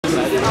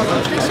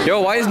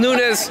Yo, why is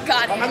Nunes?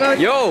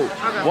 Yo,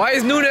 why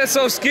is Nunes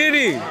so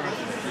skinny?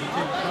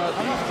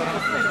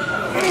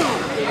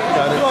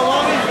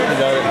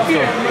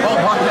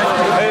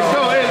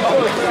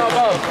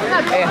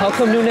 Hey, how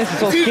come Nunes is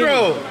so skinny?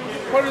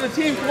 Part of the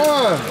team, come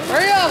on.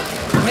 Hurry up!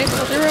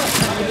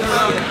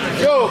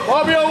 Yo,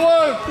 Bobby on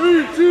 1,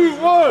 3, 2,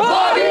 1.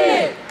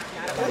 Bobby!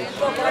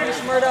 Bobby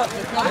smarted up.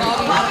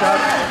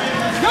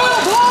 Go,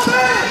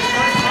 Bobby!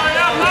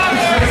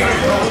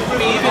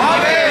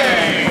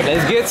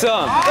 Let's get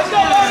some. Let's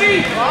go,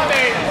 Bobby!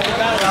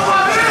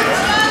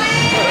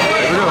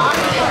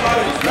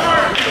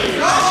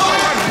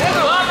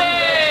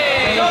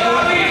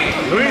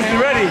 Luis, you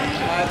ready?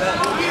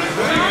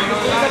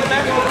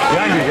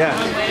 Behind you, yeah.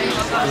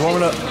 You're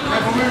warming up.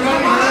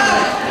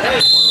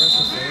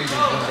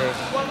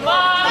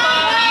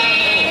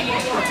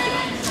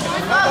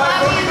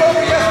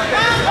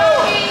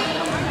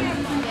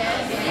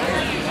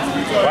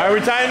 Why are we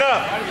tying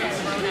up?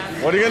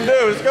 What are you gonna do?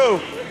 Let's go.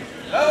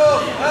 Level.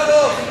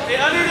 Hey,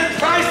 under the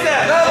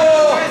tricep.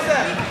 Level.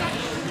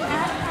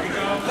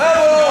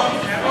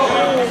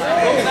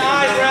 Open the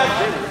eyes, ref.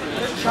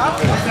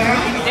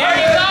 There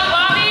you go,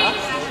 Bobby!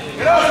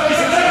 Get up.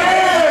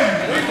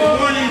 Wait for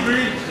warning,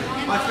 Bree.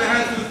 Watch the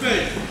hands to the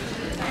face.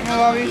 Come on,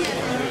 Bobby.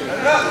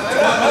 Level.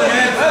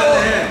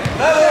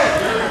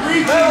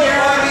 Reaching here,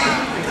 Bobby.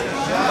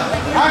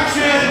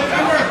 Action.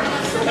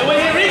 And when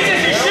he reaches,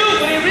 you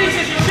shoot.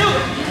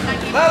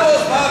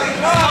 Levels, Bobby.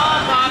 Come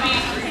on. Bobby.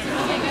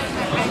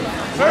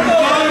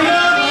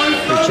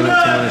 Reaching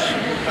up too much.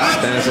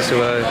 Stands to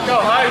survive. Go,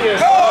 high here.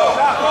 Go.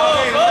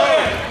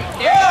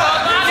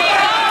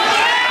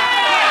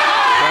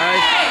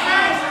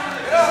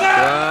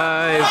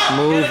 Guys,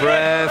 move,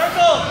 ref.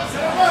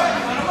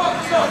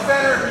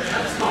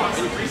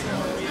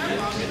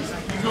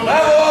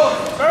 Level.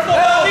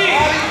 Bobby.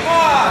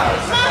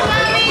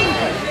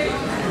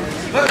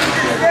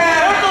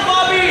 Circle,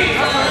 Bobby.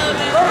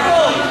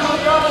 Circle.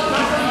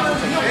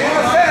 Stay in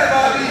the center,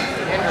 Bobby.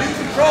 You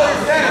control your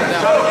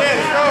center. Go.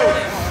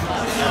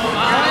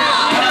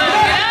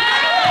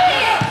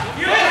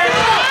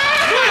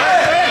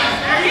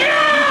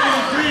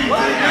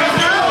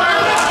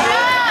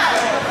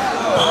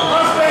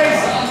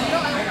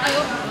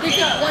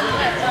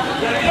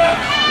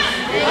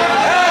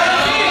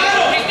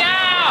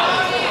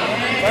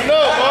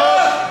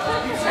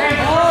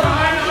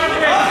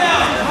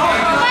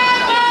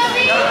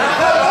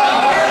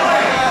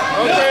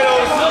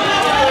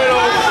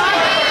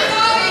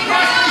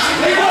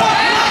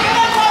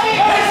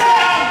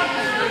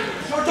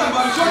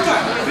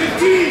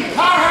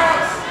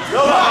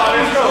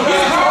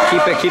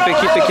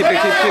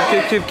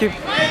 Keep.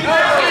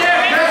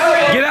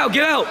 Get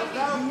out.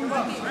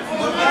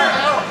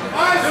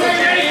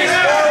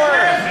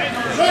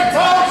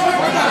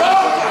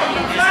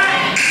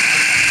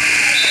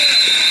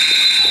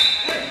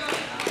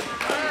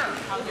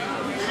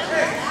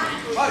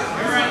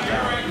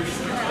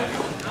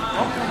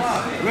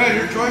 Red,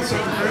 your joints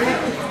are great.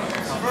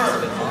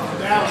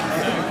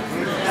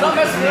 Stop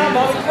messing around,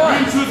 Bobby. Come on.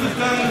 Green truth is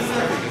done in a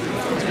second.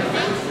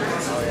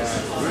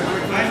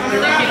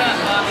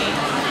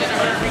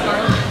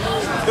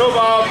 Go,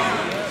 Bob.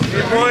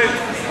 3 points.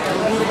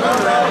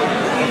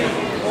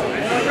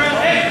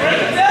 Hey,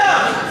 break it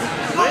down.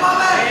 Go,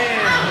 Bobby.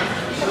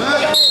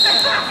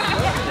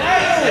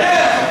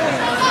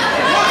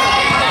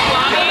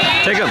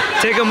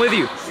 Take him with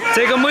you.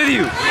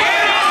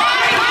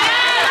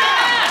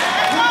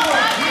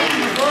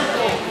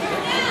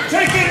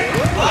 Take it.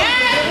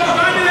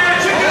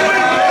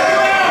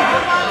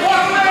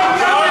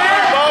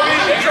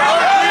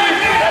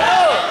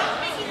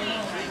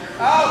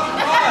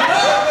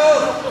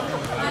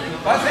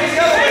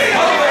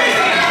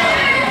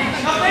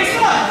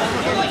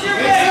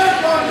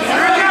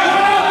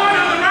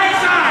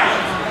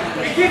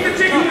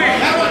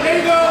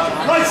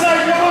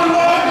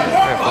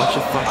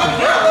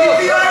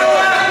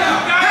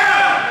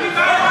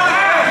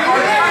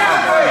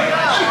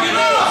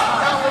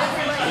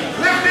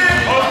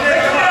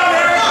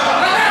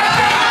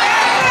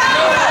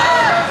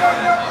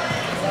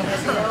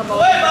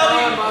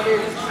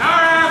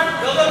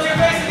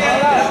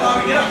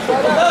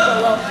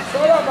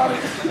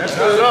 Let's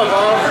go,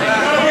 Bob.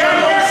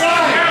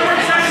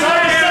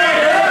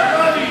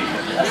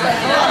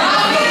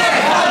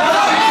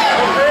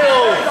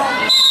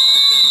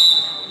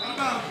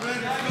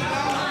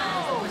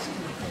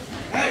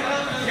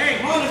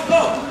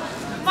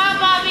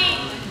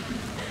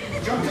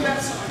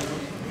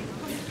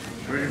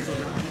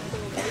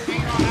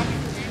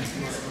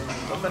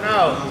 Something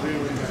out.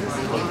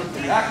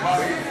 Back,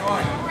 Bobby.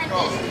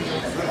 Go.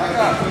 Back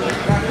up.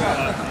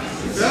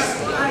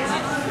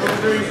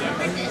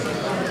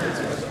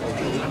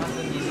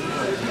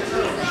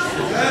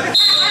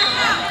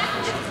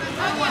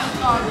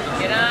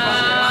 Get up!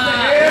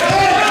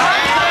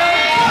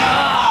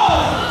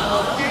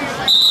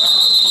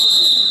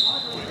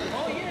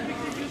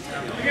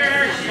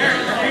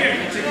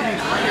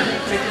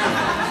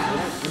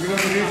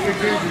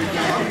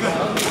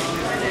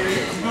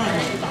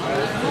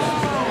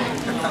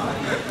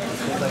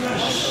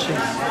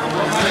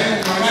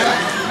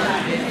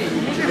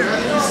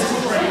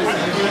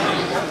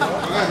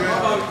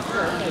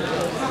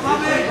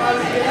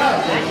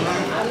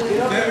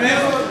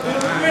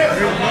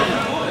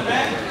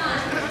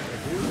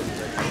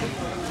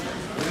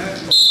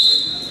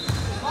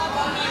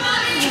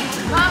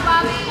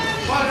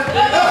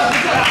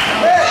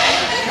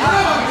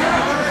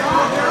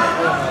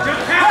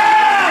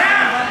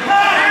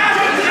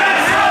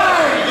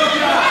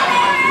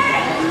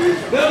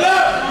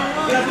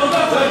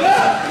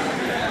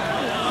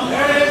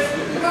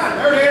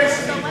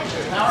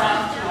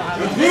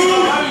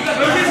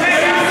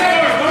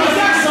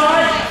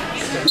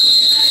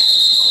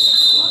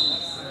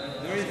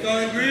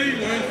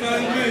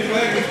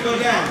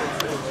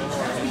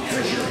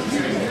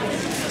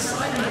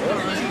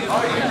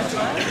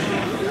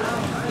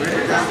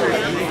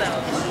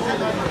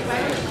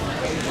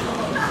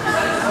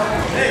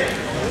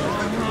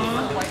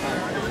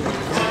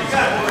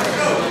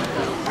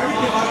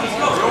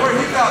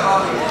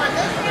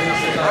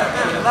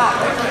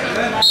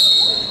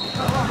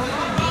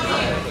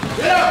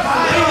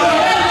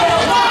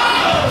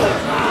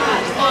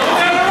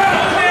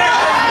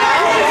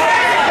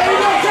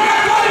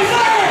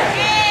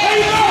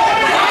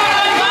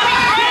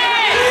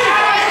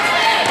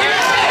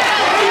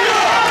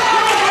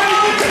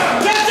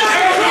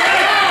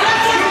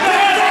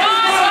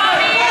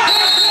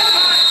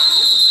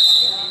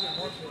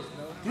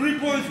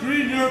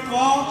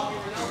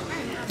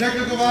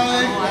 Technical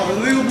violation,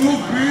 illegal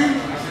move, green,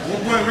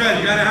 1 point red.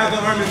 You gotta have the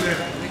arm in there.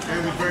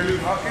 And we very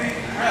loose. Okay.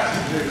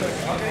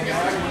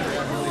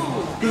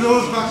 Because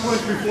those back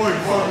points before you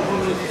fall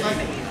on the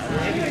cycle.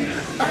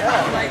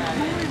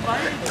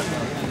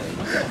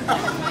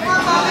 Come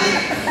on, Bobby!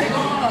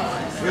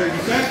 Ready,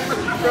 you set?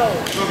 Bro,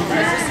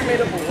 I just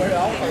made up a word.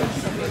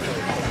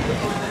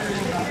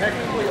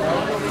 Technically,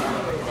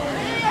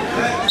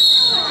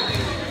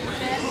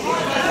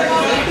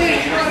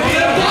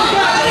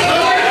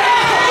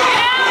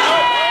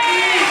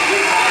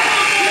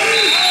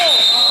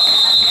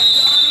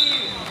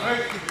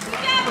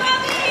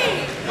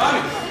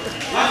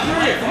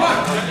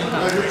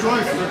 your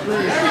choice, you're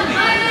free.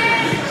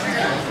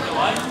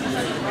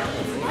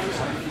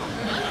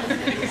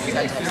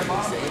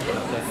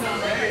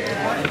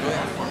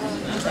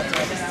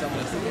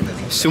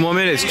 Two more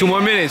minutes, 2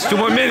 more minutes, 2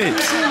 more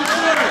minutes.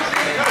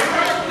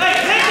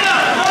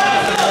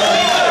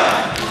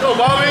 Go,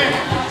 Bobby.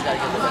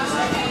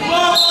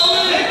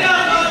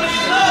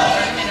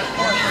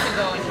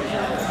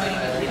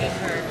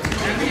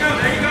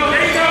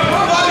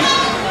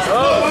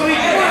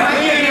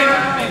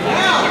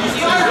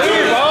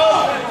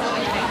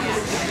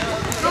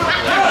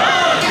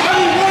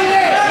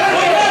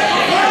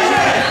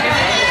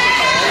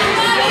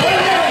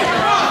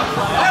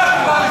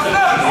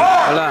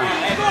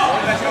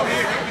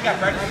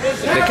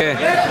 ¿De qué?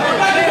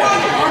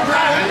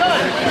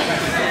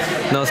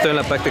 No, estoy en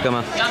la práctica,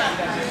 ma.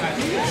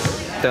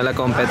 Estoy en la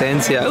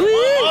competencia.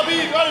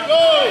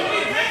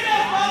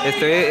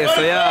 Estoy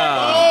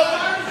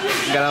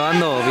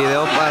grabando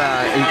video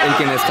para el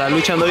quien está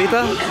luchando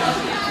ahorita.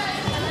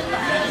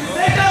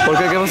 ¿Por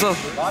qué? ¿Qué pasó?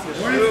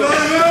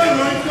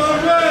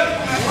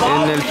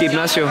 En el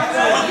gimnasio.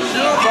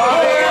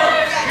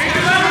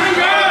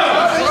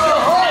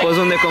 Pues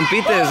donde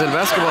compites, el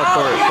básquetbol.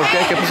 ¿Por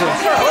qué? ¿Qué pasó?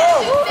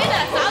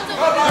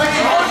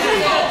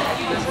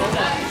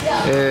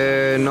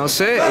 No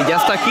sé, ¿ya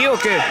está aquí o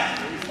qué?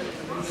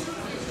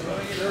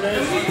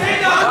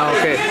 Ah,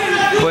 ok.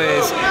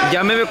 Pues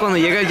llámeme cuando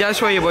llegue el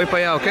Joshua y voy para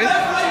allá, ¿ok?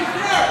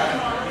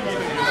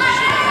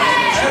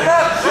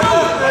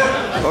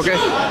 Ok.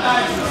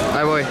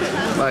 Ahí voy.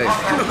 Bye.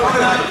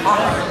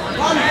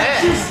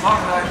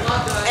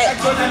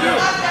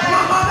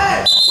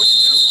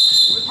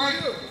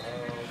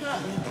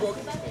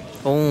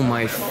 Oh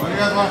my. What do you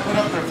guys want to put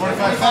up there?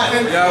 45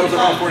 seconds? Yeah, it was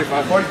around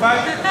 45.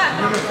 45? What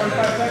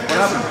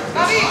happened?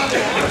 Bobby!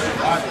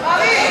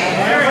 Bobby!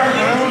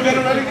 Everyone get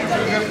it ready? God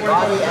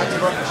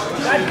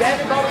damn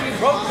it, Bobby, you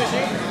broke the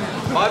machine.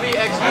 Bobby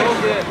X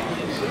broke it.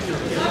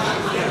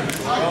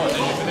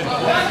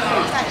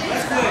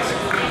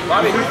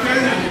 Bobby.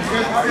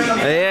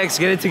 Hey X,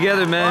 get it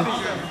together, man. Come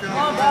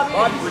on,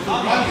 Bobby.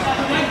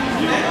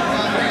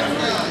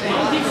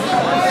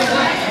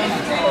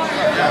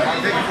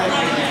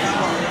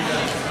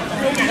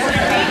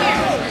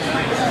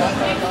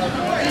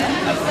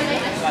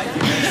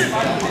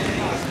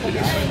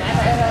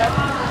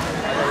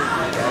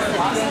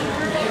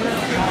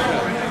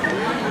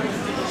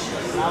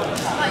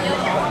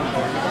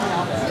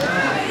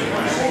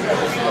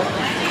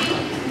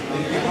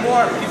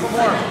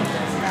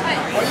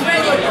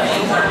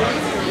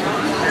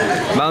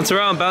 Bounce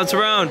around, bounce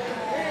around.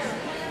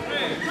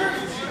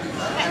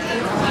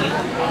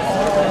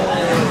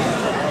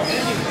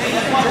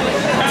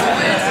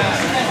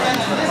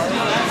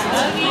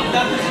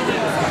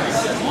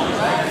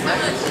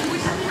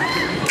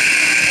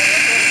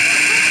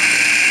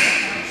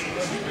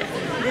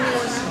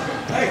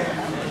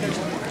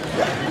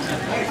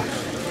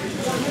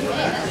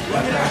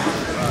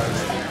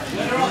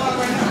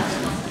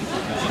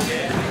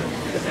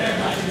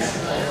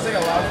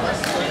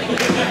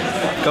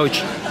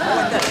 Coach,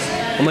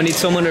 I'm gonna need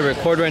someone to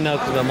record right now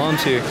because my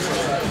mom's here.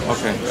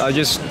 Okay. I'll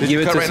just Did give you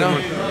it cut to right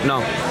someone. now?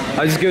 No,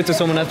 I'll just give it to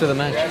someone after the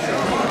match.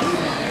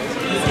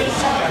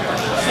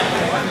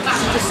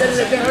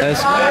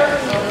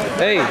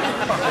 Hey,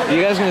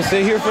 you guys gonna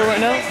stay here for right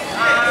now?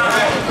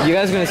 You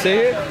guys gonna stay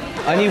here?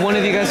 I need one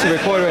of you guys to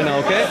record right now,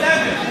 okay?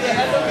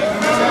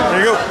 There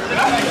you go.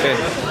 Okay,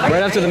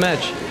 right after the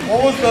match.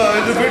 What was the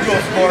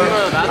individual score?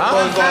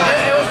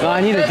 No,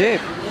 I need a dip.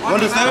 1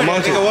 to 7?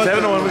 I think it was.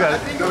 7 to 1, we got it.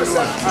 You got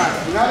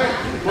it?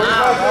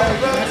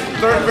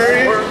 3rd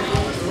period.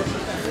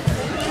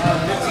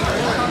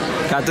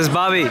 Got this,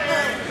 Bobby. Come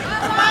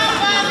on,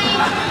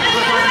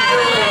 Bobby!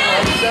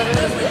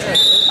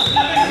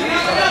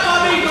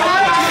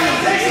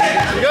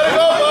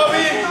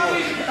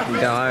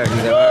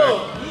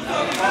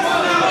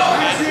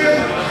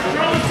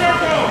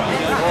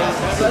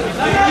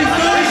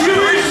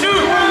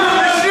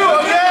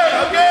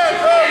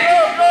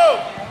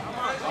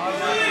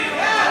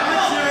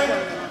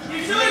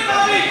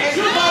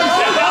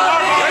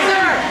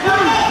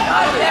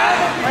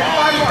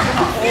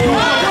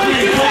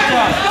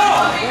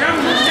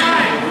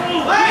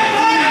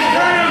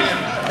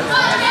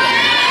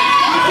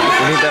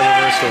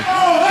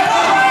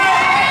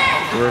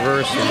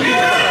 first one.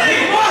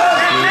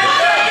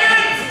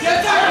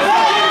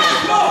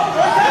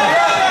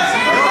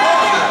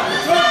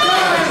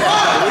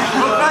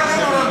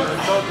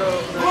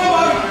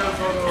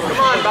 Come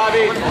on,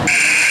 Bobby.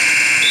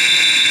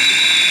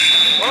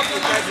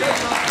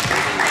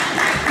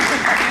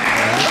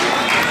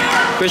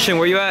 Christian,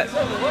 where you at?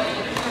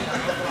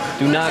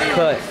 Do not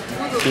cut.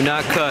 Do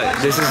not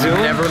cut. This is zoom.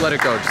 Never let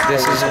it go.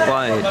 This is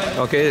wide.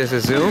 Okay, this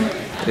is zoom.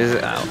 This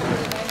is out.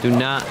 Do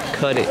not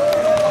cut it.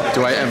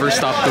 Do I ever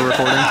stop the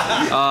recording?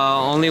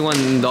 Only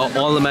when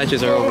all the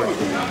matches are over.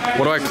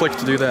 What do I click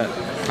to do that?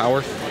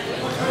 Power?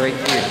 Right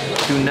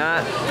here. Do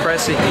not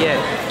press it yet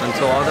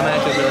until all the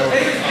matches are over.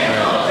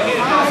 All right.